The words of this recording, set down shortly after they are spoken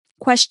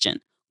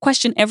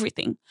Question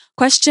everything.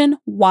 Question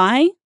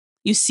why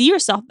you see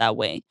yourself that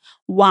way.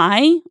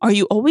 Why are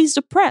you always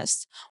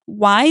depressed?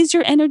 Why is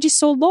your energy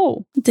so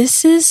low?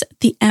 This is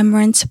the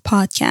Emrance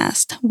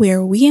podcast,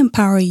 where we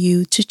empower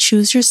you to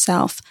choose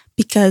yourself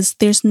because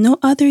there's no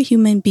other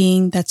human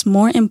being that's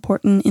more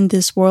important in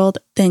this world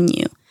than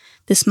you.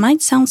 This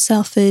might sound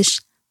selfish,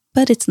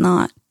 but it's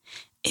not.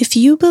 If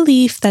you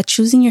believe that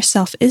choosing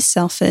yourself is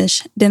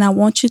selfish, then I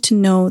want you to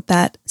know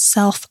that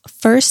self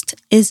first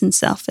isn't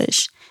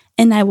selfish,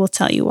 and I will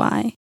tell you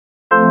why.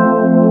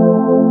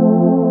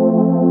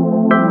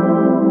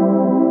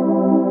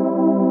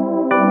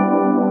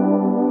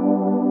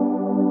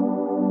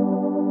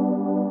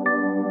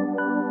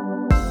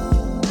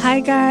 Hi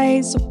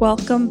guys,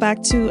 welcome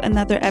back to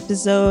another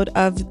episode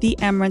of the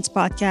Emrance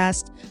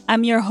podcast.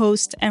 I'm your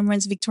host,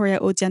 Emrance Victoria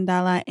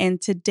Odiandala,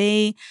 and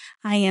today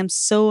I am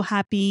so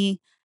happy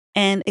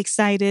and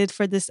excited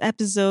for this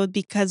episode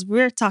because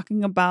we're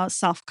talking about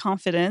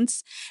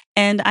self-confidence.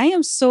 And I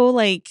am so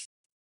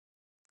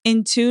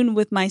in tune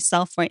with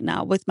myself right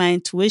now, with my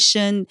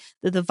intuition,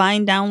 the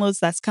divine downloads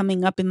that's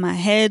coming up in my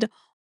head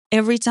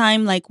every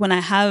time, when I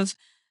have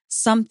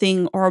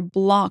something or a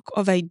block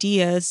of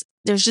ideas,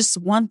 there's just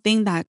one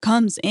thing that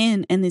comes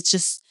in and it's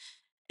just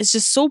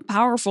so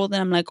powerful that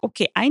I'm like,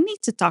 okay, I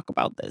need to talk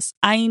about this.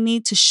 I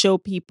need to show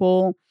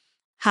people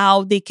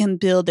how they can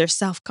build their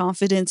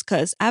self-confidence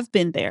because I've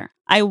been there.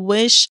 I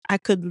wish I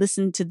could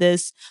listen to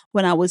this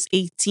when I was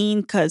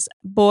 18 because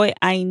boy,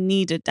 I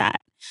needed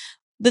that.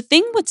 The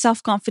thing with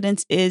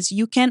self-confidence is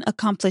you can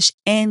accomplish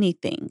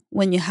anything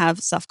when you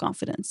have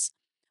self-confidence.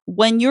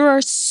 When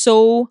you're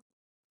so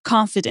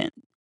confident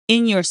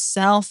in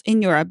yourself,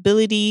 in your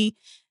ability,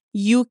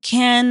 you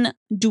can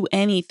do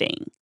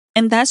anything.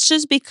 And that's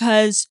just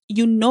because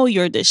you know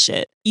you're the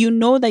shit. You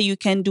know that you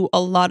can do a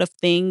lot of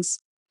things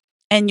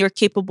and you're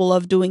capable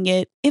of doing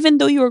it. Even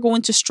though you're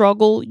going to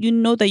struggle, you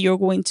know that you're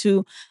going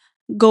to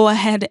go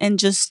ahead and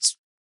just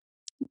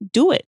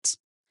do it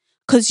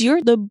because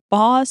you're the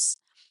boss.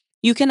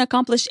 You can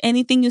accomplish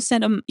anything you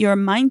set your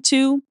mind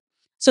to.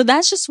 So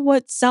that's just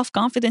what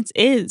self-confidence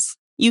is.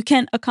 You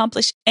can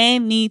accomplish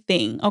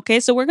anything. Okay.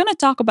 So we're going to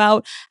talk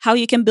about how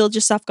you can build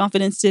your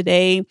self-confidence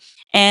today.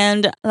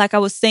 And like I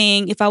was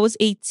saying, if I was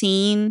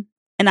 18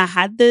 and I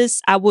had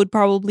this, I would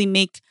probably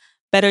make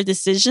better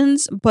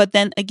decisions. But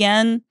then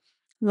again,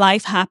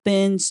 life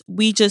happens.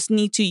 We just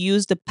need to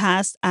use the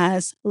past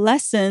as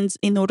lessons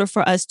in order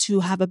for us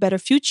to have a better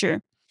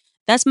future.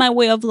 That's my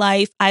way of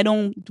life. I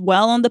don't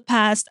dwell on the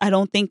past. I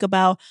don't think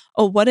about,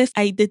 oh, what if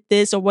I did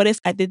this or what if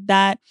I did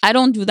that? I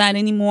don't do that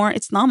anymore.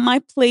 It's not my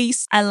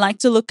place. I like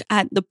to look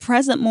at the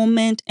present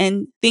moment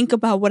and think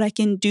about what I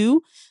can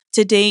do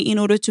today in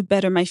order to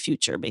better my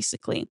future,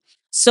 basically.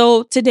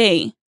 So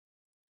today,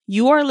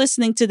 you are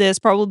listening to this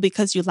probably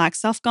because you lack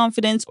self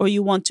confidence or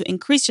you want to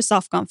increase your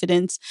self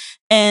confidence.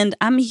 And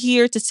I'm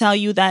here to tell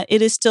you that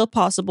it is still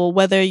possible,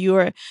 whether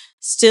you're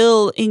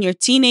still in your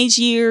teenage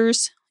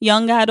years,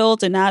 young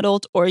adult, an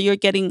adult, or you're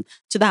getting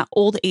to that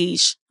old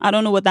age. I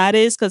don't know what that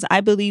is because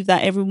I believe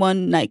that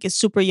everyone is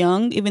super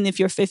young. Even if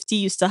you're 50,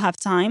 you still have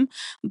time.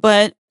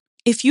 But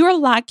if you're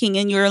lacking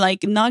and you're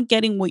not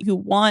getting what you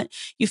want,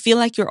 you feel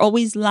like you're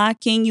always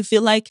lacking, you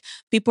feel like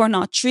people are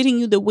not treating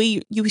you the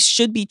way you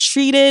should be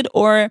treated,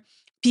 or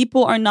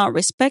people are not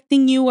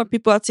respecting you, or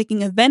people are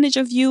taking advantage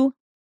of you,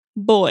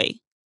 boy,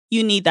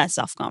 you need that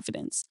self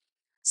confidence.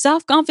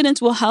 Self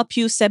confidence will help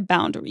you set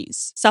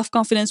boundaries. Self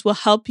confidence will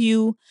help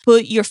you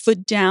put your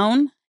foot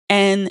down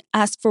and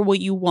ask for what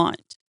you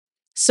want.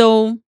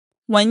 So,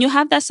 when you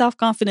have that self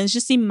confidence,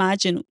 just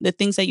imagine the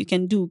things that you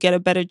can do: get a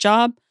better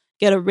job,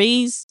 get a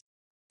raise,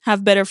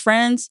 have better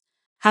friends,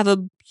 have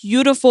a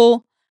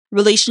beautiful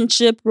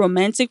relationship,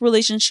 romantic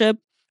relationship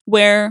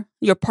where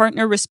your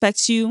partner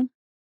respects you,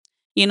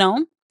 you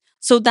know?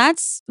 So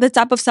that's the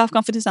type of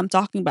self-confidence I'm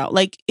talking about.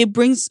 It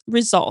brings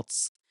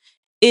results.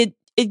 It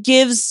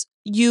gives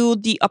you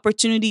the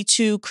opportunity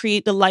to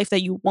create the life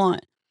that you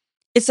want.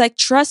 It's like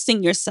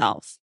trusting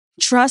yourself,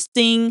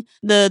 trusting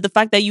the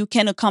fact that you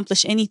can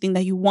accomplish anything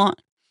that you want.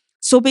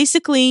 So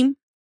basically,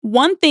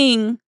 one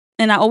thing,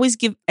 and I always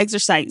give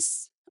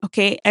exercise.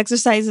 Okay,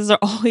 exercises are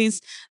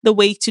always the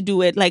way to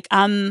do it.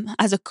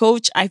 As a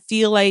coach, I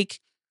feel like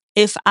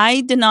if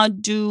I did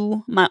not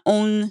do my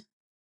own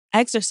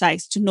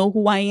exercise to know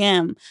who I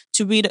am,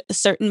 to read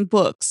certain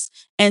books,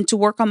 and to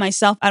work on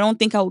myself, I don't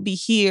think I would be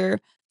here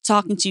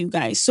talking to you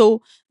guys.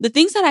 So the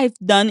things that I've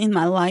done in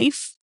my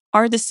life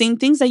are the same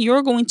things that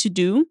you're going to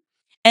do.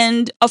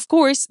 And of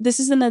course, this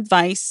is an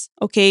advice,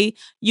 okay?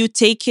 You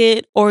take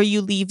it or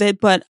you leave it,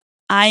 but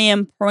I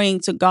am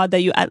praying to God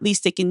that you at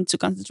least take it into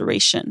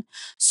consideration.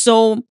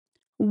 So,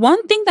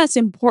 one thing that's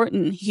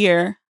important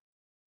here,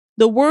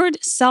 the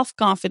word self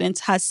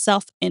confidence has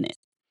self in it.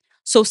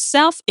 So,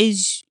 self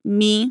is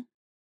me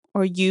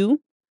or you're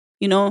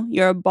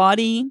a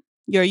body,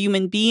 you're a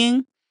human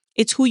being.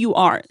 It's who you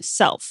are,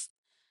 self.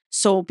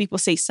 So people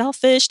say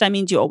selfish, that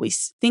means you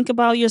always think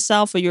about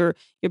yourself, or you're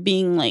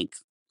being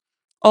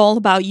all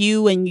about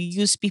you and you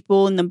use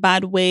people in a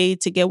bad way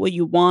to get what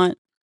you want.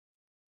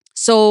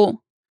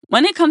 So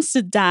when it comes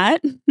to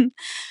that,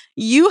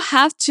 you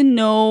have to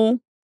know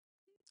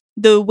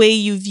the way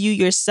you view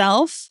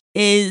yourself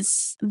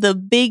is the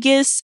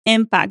biggest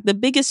impact, the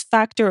biggest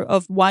factor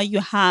of why you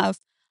have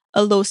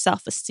a low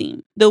self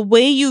esteem. The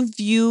way you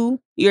view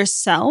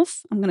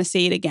yourself, I'm going to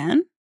say it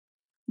again,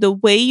 the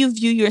way you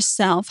view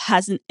yourself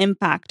has an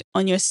impact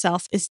on your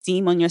self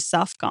esteem, on your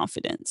self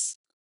confidence.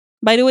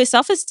 By the way,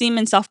 self esteem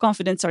and self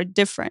confidence are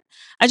different.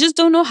 I just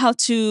don't know how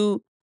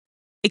to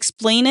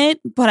explain it,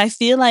 but I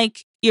feel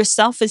like your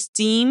self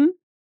esteem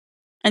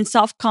and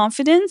self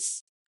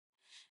confidence,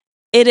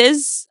 it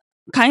is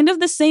kind of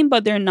the same,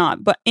 but they're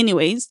not. But,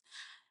 anyways,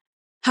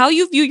 how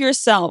you view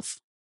yourself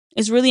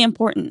is really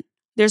important.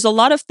 There's a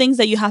lot of things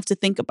that you have to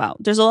think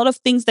about. There's a lot of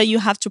things that you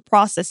have to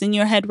process in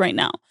your head right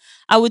now.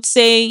 I would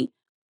say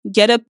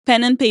get a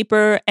pen and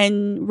paper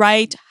and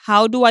write,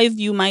 how do I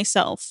view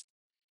myself?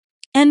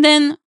 And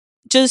then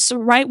just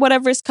write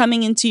whatever is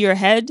coming into your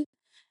head,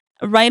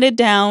 write it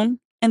down,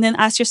 and then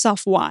ask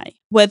yourself why.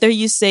 Whether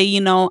you say,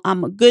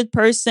 I'm a good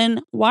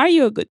person, why are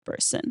you a good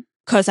person?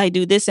 Because I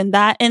do this and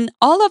that. And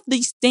all of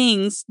these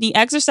things, the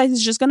exercise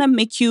is just going to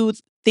make you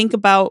think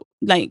about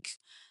like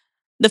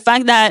the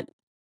fact that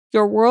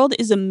your world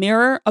is a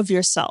mirror of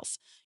yourself.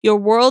 Your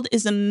world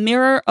is a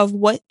mirror of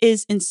what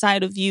is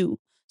inside of you.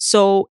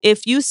 So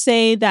if you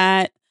say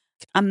that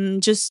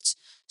I'm just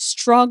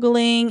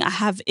struggling, I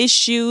have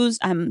issues,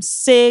 I'm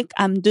sick,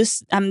 I'm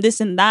this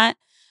and that,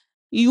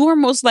 you are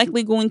most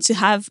likely going to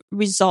have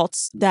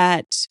results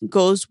that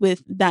goes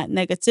with that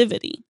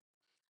negativity.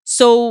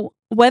 So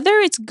whether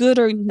it's good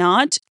or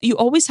not, you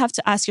always have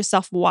to ask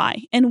yourself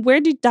why and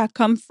where did that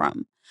come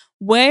from?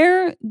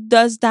 Where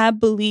does that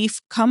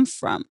belief come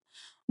from?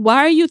 Why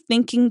are you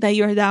thinking that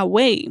you're that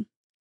way?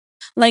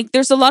 Like,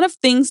 there's a lot of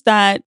things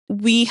that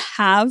we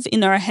have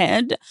in our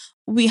head.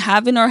 We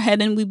have in our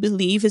head and we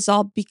believe is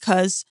all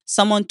because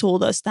someone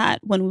told us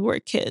that when we were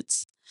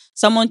kids.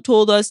 Someone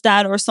told us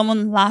that, or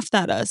someone laughed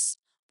at us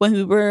when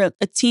we were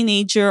a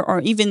teenager,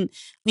 or even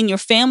in your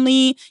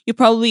family, you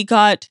probably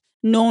got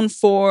known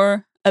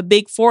for a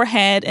big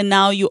forehead and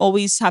now you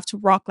always have to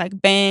rock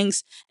like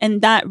bangs.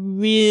 And that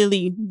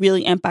really,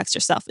 really impacts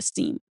your self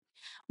esteem.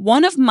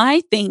 One of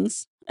my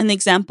things, an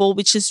example,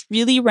 which is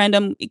really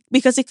random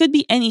because it could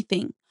be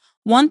anything.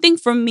 One thing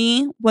for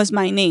me was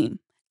my name,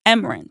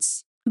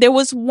 Emerence. There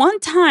was one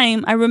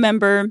time I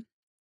remember,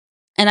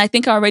 and I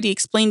think I already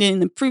explained it in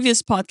the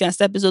previous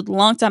podcast episode a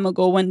long time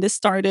ago when this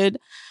started.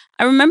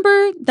 I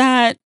remember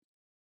that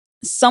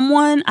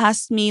someone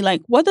asked me,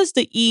 like, what does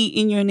the E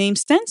in your name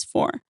stands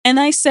for? And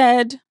I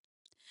said,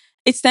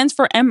 it stands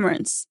for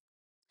Emerence.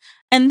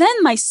 And then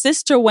my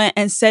sister went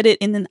and said it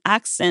in an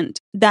accent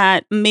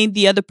that made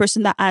the other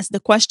person that asked the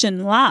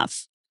question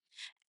laugh.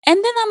 And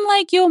then I'm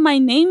like, yo, my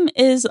name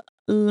is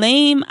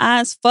lame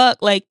as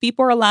fuck. Like,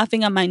 people are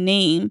laughing at my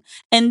name.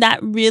 And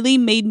that really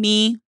made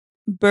me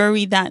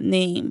bury that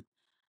name.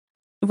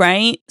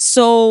 Right?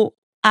 So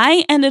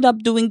I ended up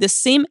doing the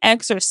same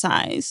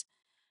exercise.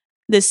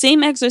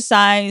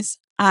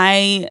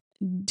 I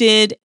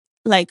did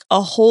like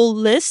a whole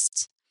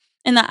list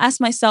and I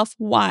asked myself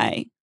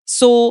why.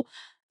 So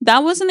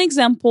that was an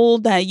example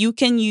that you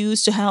can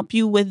use to help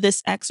you with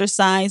this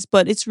exercise,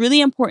 but it's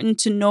really important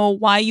to know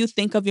why you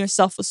think of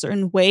yourself a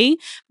certain way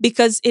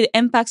because it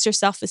impacts your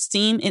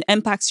self-esteem, it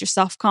impacts your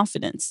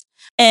self-confidence.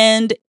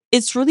 And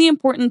it's really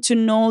important to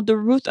know the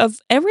root of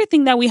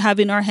everything that we have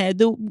in our head,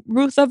 the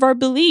root of our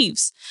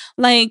beliefs.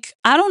 Like,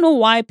 I don't know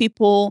why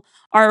people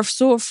are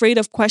so afraid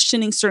of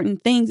questioning certain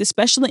things,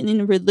 especially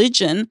in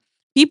religion.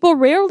 People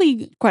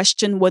rarely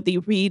question what they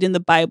read in the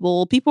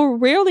Bible. People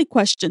rarely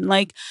question,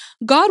 like,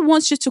 God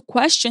wants you to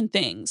question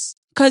things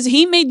because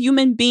He made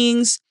human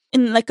beings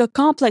in like a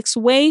complex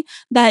way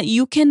that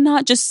you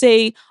cannot just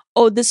say,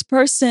 oh, this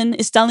person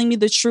is telling me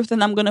the truth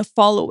and I'm going to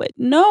follow it.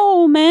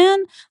 No,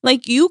 man.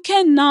 Like, you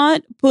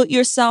cannot put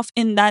yourself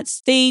in that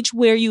stage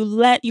where you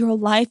let your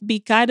life be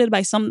guided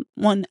by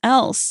someone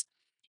else.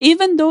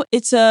 Even though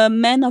it's a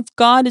man of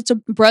God, it's a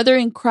brother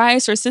in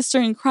Christ or sister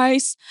in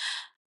Christ,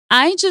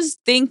 I just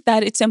think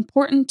that it's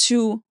important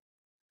to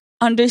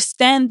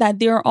understand that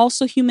they are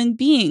also human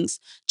beings,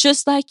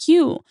 just like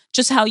you.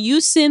 Just how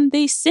you sin,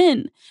 they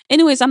sin.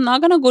 Anyways, I'm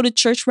not gonna go to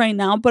church right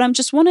now, but I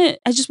just wanted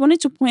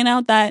to point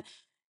out that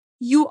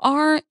you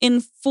are in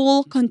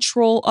full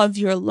control of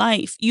your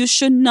life. You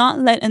should not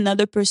let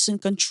another person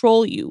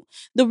control you.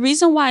 The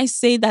reason why I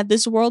say that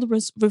this world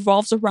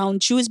revolves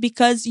around you is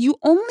because you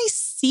only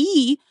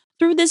see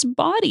through this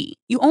body.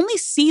 You only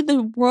see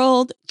the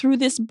world through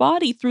this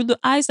body, through the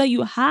eyes that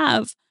you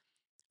have,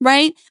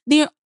 right?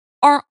 They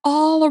are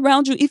all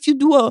around you. If you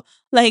do a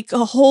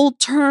whole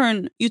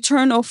turn, you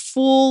turn a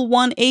full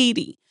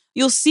 180,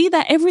 you'll see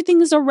that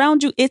everything is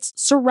around you. It's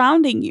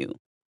surrounding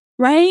you,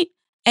 right?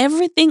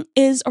 Everything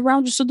is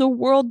around you. So the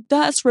world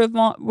does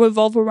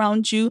revolve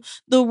around you.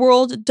 The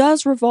world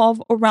does revolve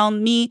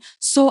around me.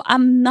 So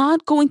I'm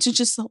not going to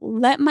just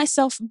let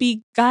myself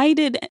be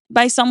guided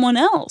by someone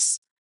else.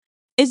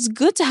 It's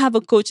good to have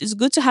a coach. It's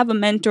good to have a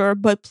mentor.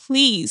 But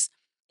please,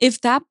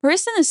 if that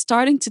person is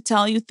starting to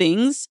tell you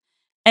things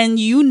and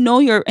you know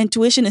your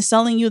intuition is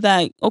telling you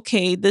that,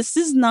 okay, this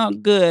is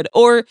not good,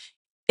 or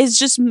it's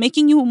just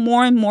making you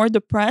more and more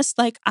depressed,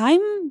 like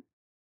I'm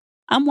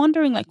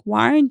wondering, like,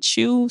 why aren't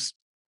you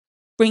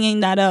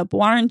bringing that up?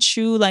 Why aren't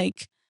you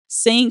like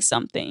saying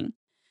something?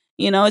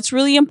 It's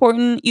really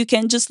important. You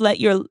can just let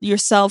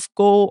yourself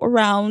go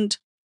around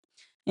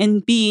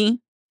and be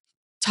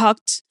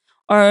tucked,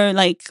 or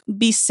like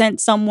be sent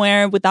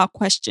somewhere without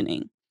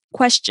questioning.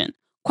 Question.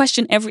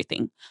 Question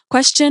everything.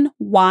 Question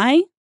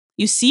why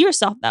you see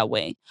yourself that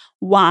way.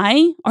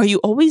 Why are you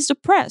always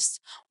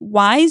depressed?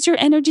 Why is your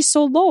energy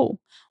so low?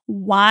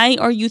 Why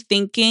are you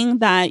thinking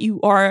that you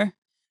are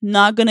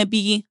not going to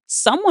be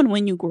someone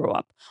when you grow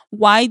up?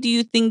 Why do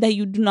you think that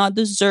you do not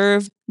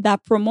deserve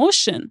that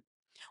promotion?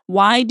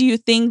 Why do you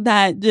think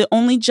that the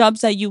only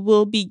jobs that you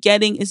will be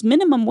getting is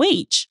minimum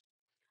wage?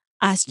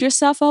 Ask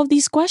yourself all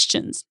these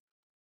questions.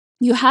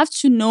 You have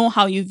to know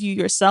how you view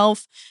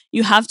yourself.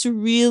 You have to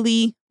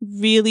really,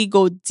 really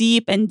go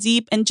deep and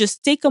deep and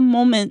just take a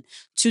moment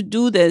to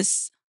do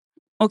this.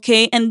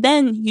 Okay. And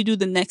then you do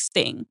the next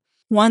thing.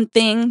 One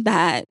thing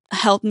that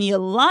helped me a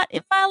lot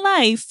in my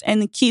life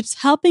and it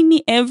keeps helping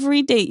me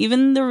every day,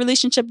 even the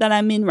relationship that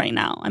I'm in right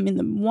now. I'm in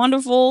the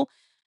wonderful,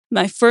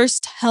 my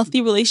first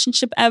healthy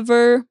relationship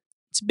ever.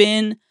 It's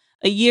been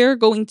a year,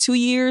 going 2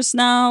 years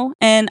now.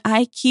 And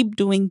I keep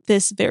doing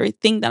this very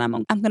thing that I'm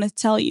going to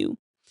tell you.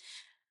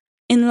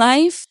 In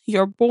life,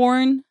 you're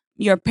born,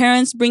 your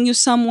parents bring you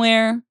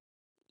somewhere,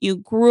 you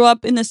grew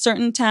up in a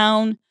certain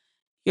town,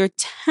 your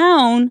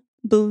town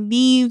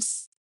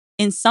believes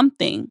in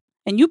something,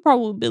 and you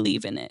probably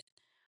believe in it.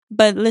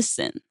 But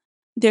listen,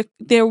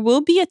 there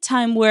will be a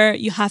time where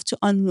you have to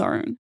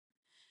unlearn.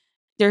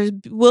 There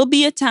will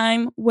be a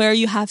time where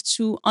you have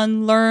to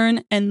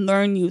unlearn and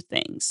learn new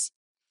things.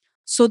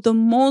 So the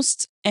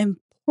most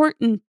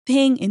important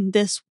thing in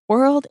this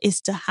world is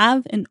to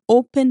have an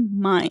open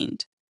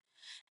mind.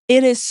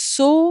 It is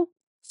so,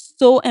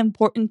 so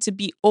important to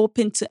be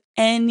open to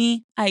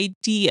any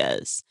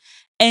ideas,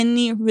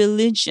 any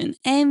religion,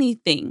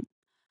 anything.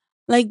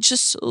 Like,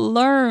 just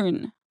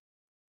learn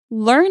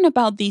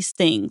about these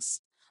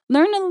things,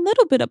 learn a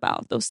little bit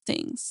about those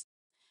things,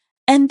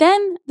 and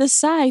then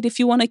decide if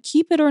you want to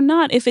keep it or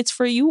not, if it's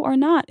for you or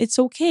not. It's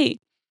okay.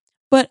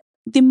 But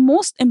the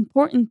most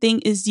important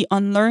thing is the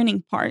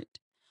unlearning part.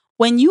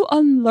 When you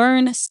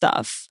unlearn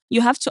stuff,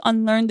 you have to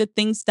unlearn the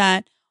things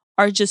that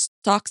are just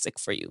toxic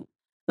for you.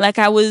 Like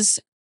I was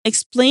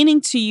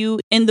explaining to you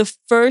in the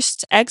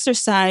first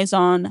exercise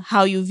on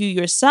how you view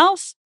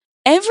yourself,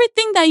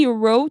 everything that you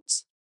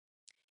wrote,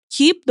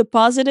 keep the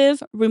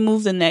positive,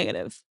 remove the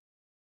negative.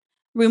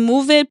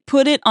 Remove it,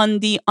 put it on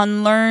the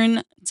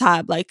unlearn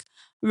tab. Like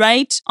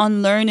write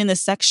unlearn in a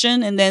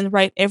section and then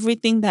write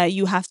everything that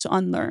you have to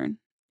unlearn.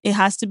 It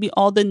has to be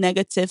all the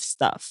negative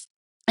stuff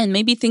and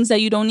maybe things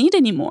that you don't need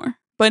anymore.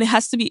 But it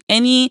has to be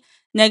any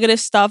negative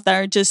stuff that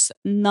are just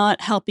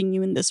not helping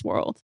you in this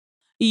world.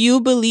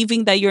 You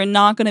believing that you're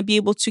not going to be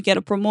able to get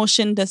a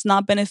promotion does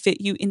not benefit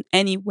you in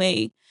any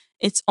way.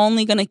 It's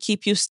only going to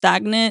keep you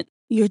stagnant.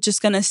 You're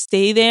just going to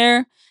stay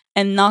there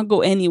and not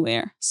go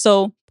anywhere.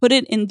 So put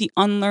it in the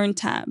unlearn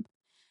tab.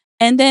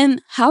 And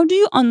then how do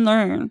you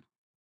unlearn,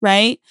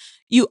 right?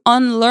 You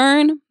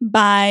unlearn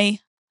by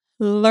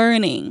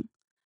learning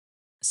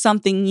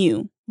something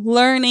new,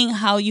 learning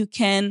how you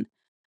can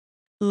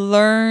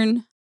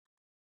learn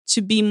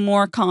to be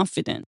more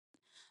confident,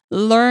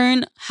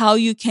 learn how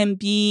you can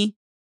be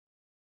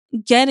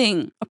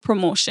getting a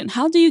promotion.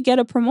 How do you get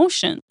a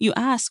promotion? You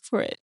ask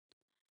for it.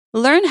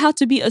 Learn how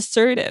to be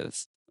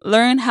assertive,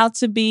 learn how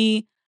to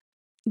be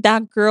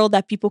that girl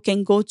that people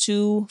can go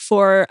to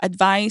for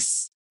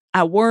advice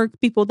at work,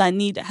 people that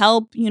need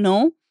help.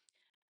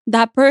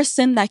 That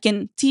person that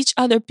can teach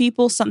other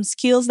people some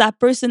skills, that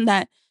person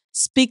that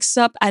speaks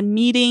up at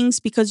meetings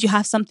because you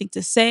have something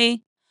to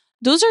say.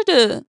 Those are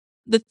the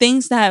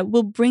things that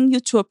will bring you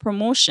to a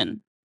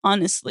promotion,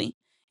 honestly.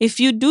 If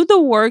you do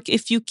the work,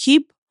 if you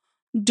keep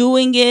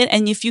doing it,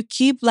 and if you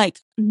keep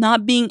like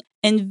not being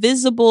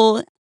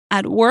invisible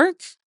at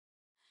work,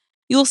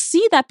 you'll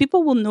see that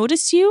people will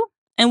notice you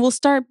and will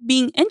start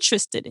being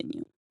interested in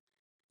you.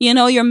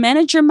 Your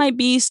manager might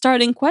be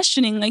starting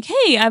questioning, like,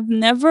 hey, I've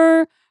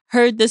never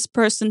heard this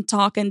person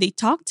talk and they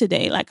talk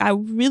today. Like, I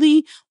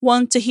really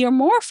want to hear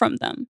more from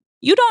them.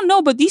 You don't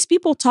know, but these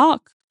people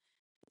talk.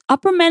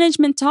 Upper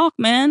management talk,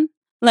 man.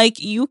 Like,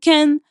 you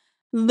can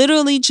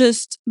literally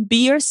just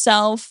be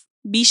yourself,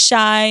 be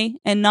shy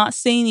and not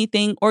say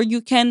anything, or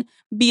you can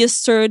be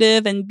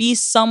assertive and be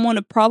someone,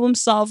 a problem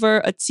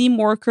solver, a team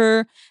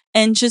worker,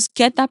 and just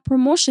get that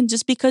promotion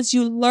just because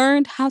you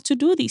learned how to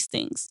do these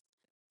things.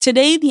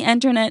 Today, the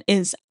internet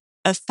is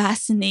a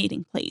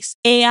fascinating place.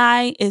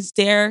 AI is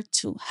there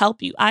to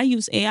help you. I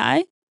use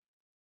AI.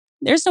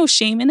 There's no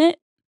shame in it.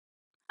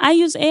 I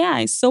use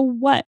AI. So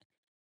what?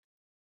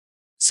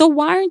 So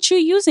why aren't you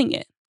using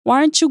it? Why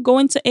aren't you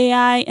going to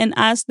AI and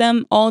ask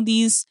them all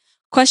these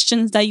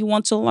questions that you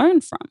want to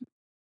learn from?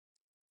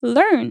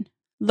 Learn,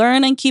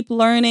 learn and keep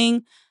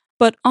learning.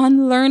 But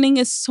unlearning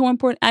is so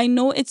important. I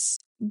know it's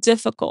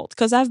difficult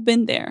because I've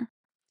been there.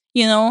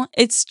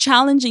 It's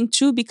challenging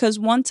too because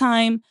one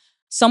time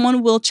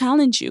someone will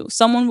challenge you.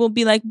 Someone will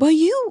be like, "But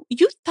you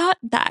thought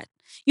that.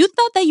 You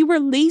thought that you were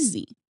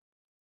lazy.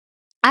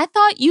 I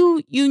thought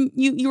you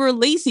were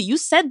lazy. You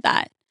said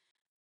that."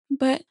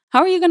 But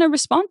how are you going to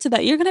respond to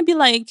that? You're going to be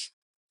like,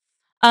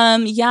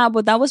 yeah,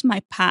 but that was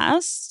my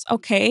past.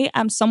 Okay,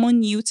 I'm someone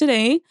new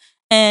today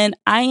and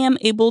I am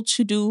able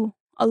to do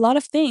a lot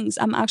of things.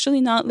 I'm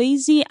actually not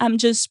lazy. I'm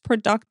just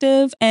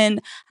productive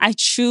and I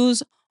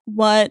choose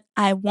what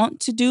I want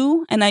to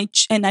do and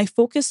I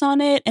focus on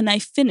it and I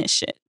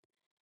finish it.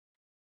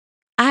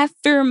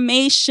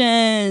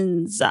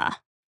 Affirmations.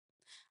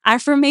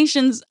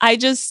 Affirmations, I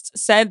just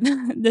said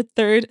the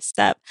third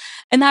step.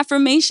 An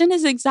affirmation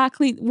is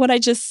exactly what I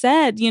just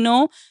said.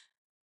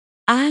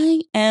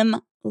 I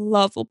am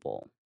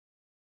lovable.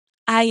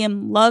 I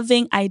am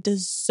loving. I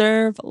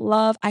deserve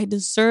love. I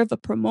deserve a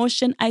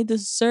promotion. I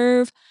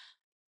deserve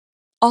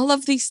all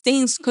of these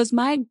things because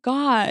my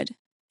God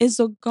is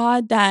a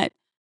God that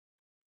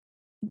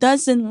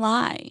doesn't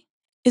lie,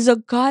 is a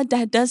God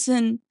that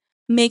doesn't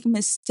make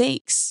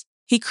mistakes.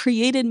 He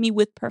created me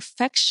with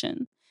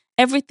perfection.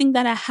 Everything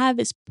that I have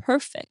is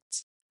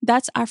perfect.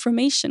 That's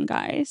affirmation,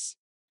 guys.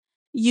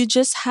 You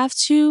just have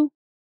to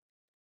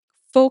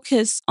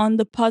focus on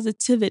the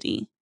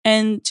positivity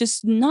and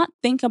just not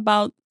think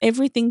about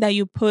everything that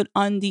you put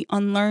on the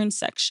unlearn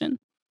section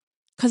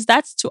because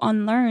that's to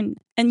unlearn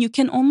and you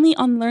can only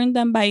unlearn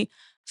them by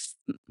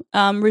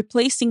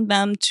replacing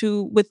them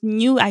to with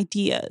new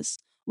ideas,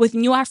 with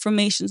new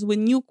affirmations, with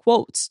new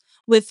quotes,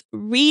 with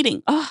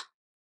reading. Oh,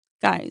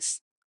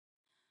 guys,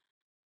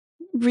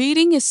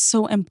 reading is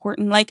so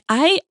important. Like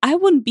I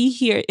wouldn't be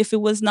here if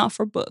it was not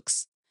for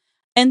books.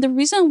 And the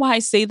reason why I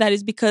say that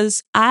is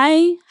because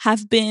I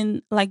have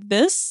been like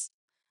this,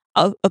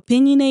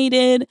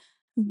 opinionated,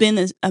 been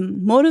a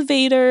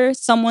motivator,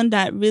 someone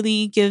that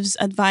really gives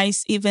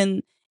advice,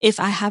 even if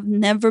I have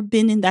never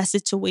been in that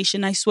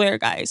situation. I swear,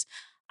 guys.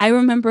 I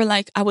remember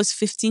like I was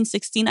 15,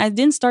 16. I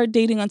didn't start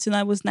dating until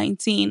I was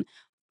 19,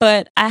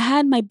 but I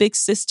had my big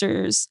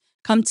sisters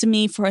come to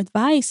me for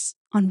advice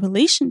on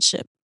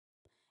relationship.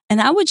 And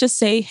I would just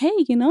say, hey,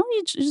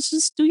 you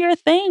just do your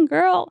thing,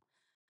 girl.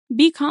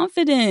 Be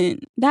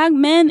confident. That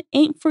man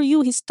ain't for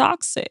you. He's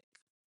toxic.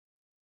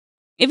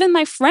 Even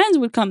my friends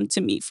would come to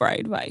me for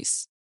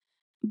advice.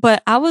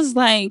 But I was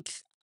like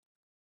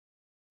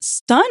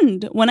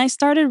stunned when I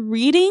started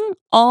reading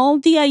all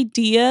the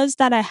ideas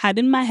that I had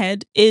in my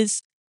head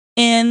is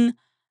in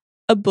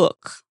a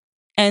book.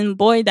 And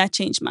boy, that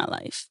changed my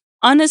life.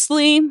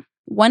 Honestly,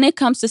 when it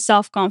comes to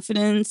self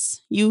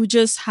confidence, you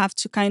just have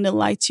to kind of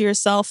lie to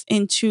yourself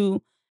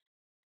into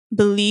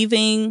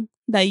believing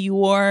that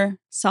you're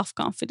self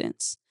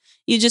confidence.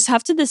 You just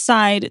have to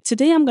decide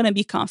today I'm going to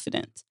be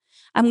confident.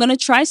 I'm going to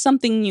try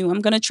something new.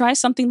 I'm going to try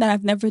something that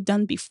I've never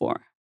done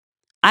before.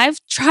 I've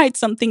tried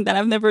something that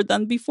I've never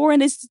done before,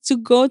 and it's to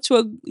go to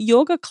a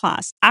yoga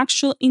class,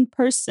 actual in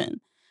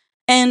person.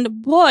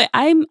 And boy,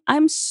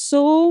 I'm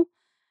so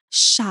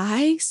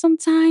shy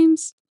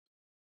sometimes,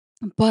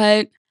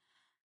 but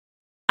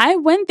I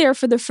went there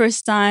for the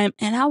first time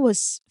and I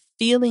was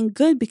feeling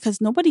good because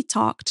nobody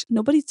talked.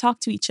 Nobody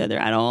talked to each other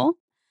at all.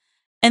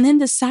 And then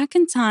the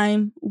second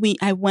time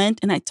I went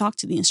and I talked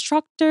to the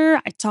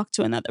instructor, I talked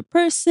to another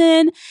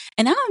person,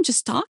 and now I'm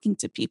just talking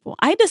to people.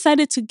 I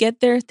decided to get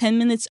there 10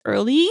 minutes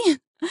early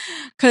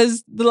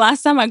because the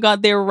last time I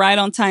got there right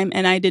on time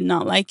and I did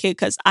not like it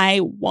because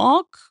I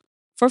walk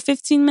for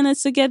 15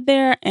 minutes to get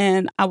there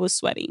and I was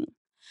sweating.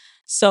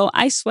 So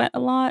I sweat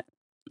a lot.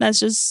 That's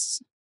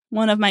just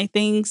one of my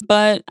things.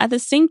 But at the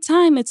same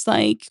time, it's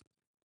like,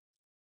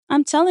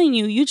 I'm telling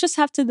you, you just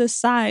have to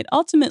decide.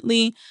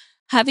 Ultimately,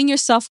 having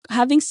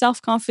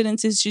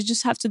self-confidence is you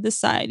just have to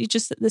decide. You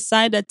just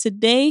decide that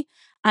today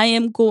I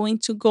am going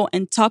to go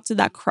and talk to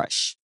that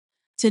crush.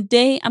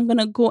 Today I'm going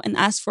to go and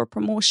ask for a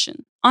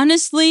promotion.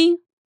 Honestly,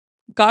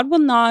 God will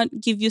not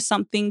give you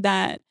something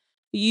that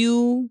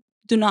you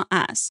do not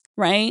ask,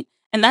 right?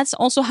 And that's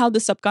also how the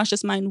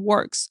subconscious mind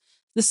works.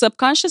 The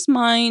subconscious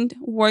mind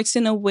works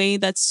in a way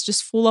that's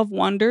just full of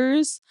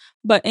wonders,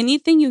 but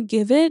anything you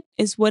give it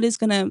is what is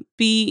going to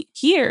be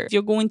here.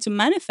 You're going to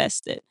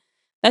manifest it.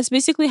 That's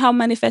basically how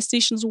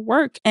manifestations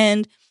work.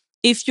 And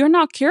if you're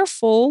not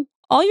careful,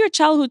 all your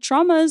childhood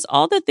traumas,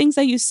 all the things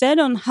that you said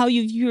on how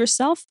you view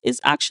yourself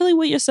is actually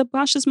what your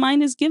subconscious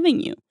mind is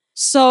giving you.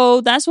 So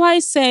that's why I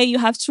say you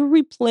have to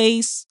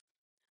replace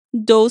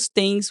those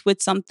things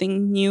with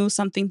something new,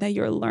 something that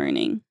you're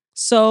learning.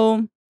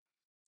 So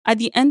at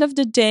the end of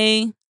the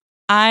day,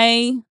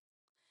 I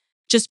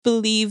just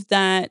believe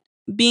that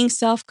being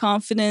self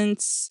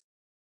confident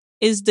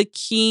is the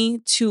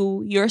key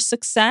to your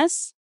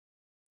success.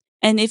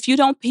 And if you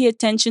don't pay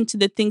attention to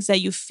the things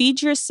that you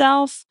feed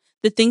yourself,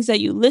 the things that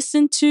you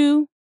listen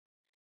to,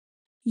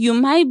 you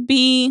might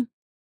be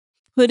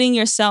putting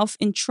yourself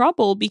in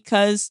trouble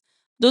because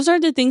those are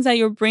the things that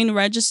your brain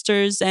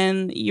registers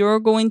and you're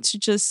going to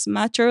just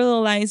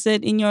materialize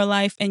it in your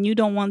life and you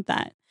don't want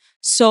that.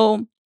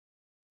 So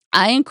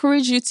I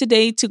encourage you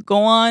today to go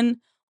on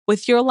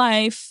with your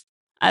life.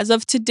 As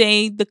of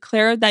today,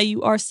 declare that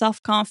you are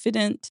self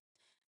confident.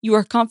 You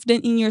are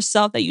confident in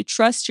yourself, that you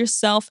trust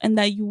yourself, and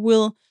that you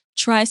will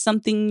try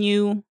something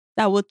new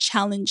that will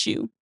challenge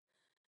you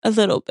a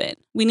little bit.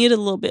 We need a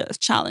little bit of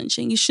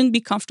challenging. You shouldn't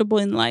be comfortable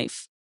in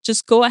life.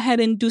 Just go ahead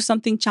and do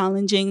something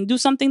challenging. Do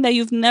something that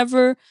you've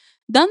never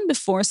done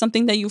before,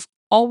 something that you've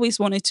always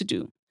wanted to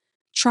do.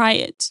 Try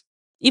it.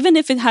 Even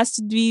if it has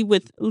to be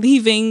with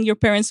leaving your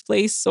parents'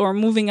 place or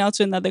moving out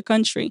to another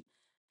country,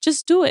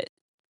 just do it.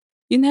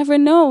 You never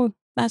know.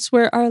 That's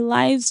where our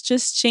lives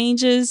just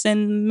changes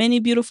and many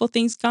beautiful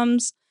things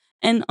comes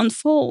and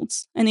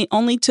unfolds. And it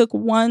only took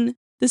one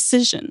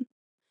decision.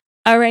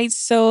 All right,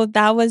 so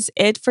that was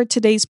it for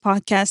today's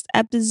podcast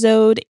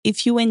episode.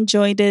 If you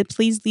enjoyed it,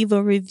 please leave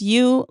a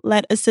review.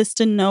 Let a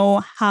sister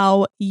know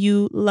how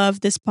you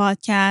love this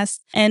podcast.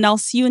 And I'll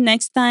see you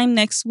next time,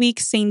 next week,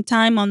 same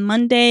time on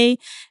Monday,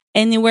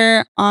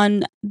 anywhere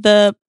on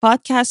the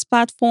podcast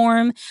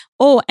platform.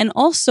 Oh, and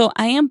also,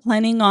 I am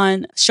planning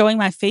on showing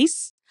my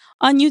face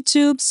on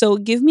YouTube. So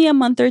give me a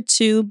month or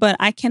two, but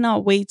I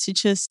cannot wait to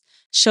just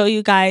show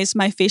you guys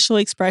my facial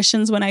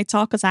expressions when I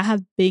talk because I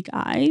have big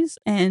eyes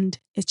and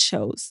it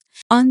shows.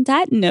 On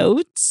that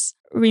note,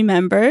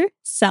 remember,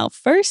 self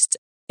first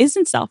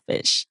isn't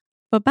selfish.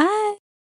 Bye bye.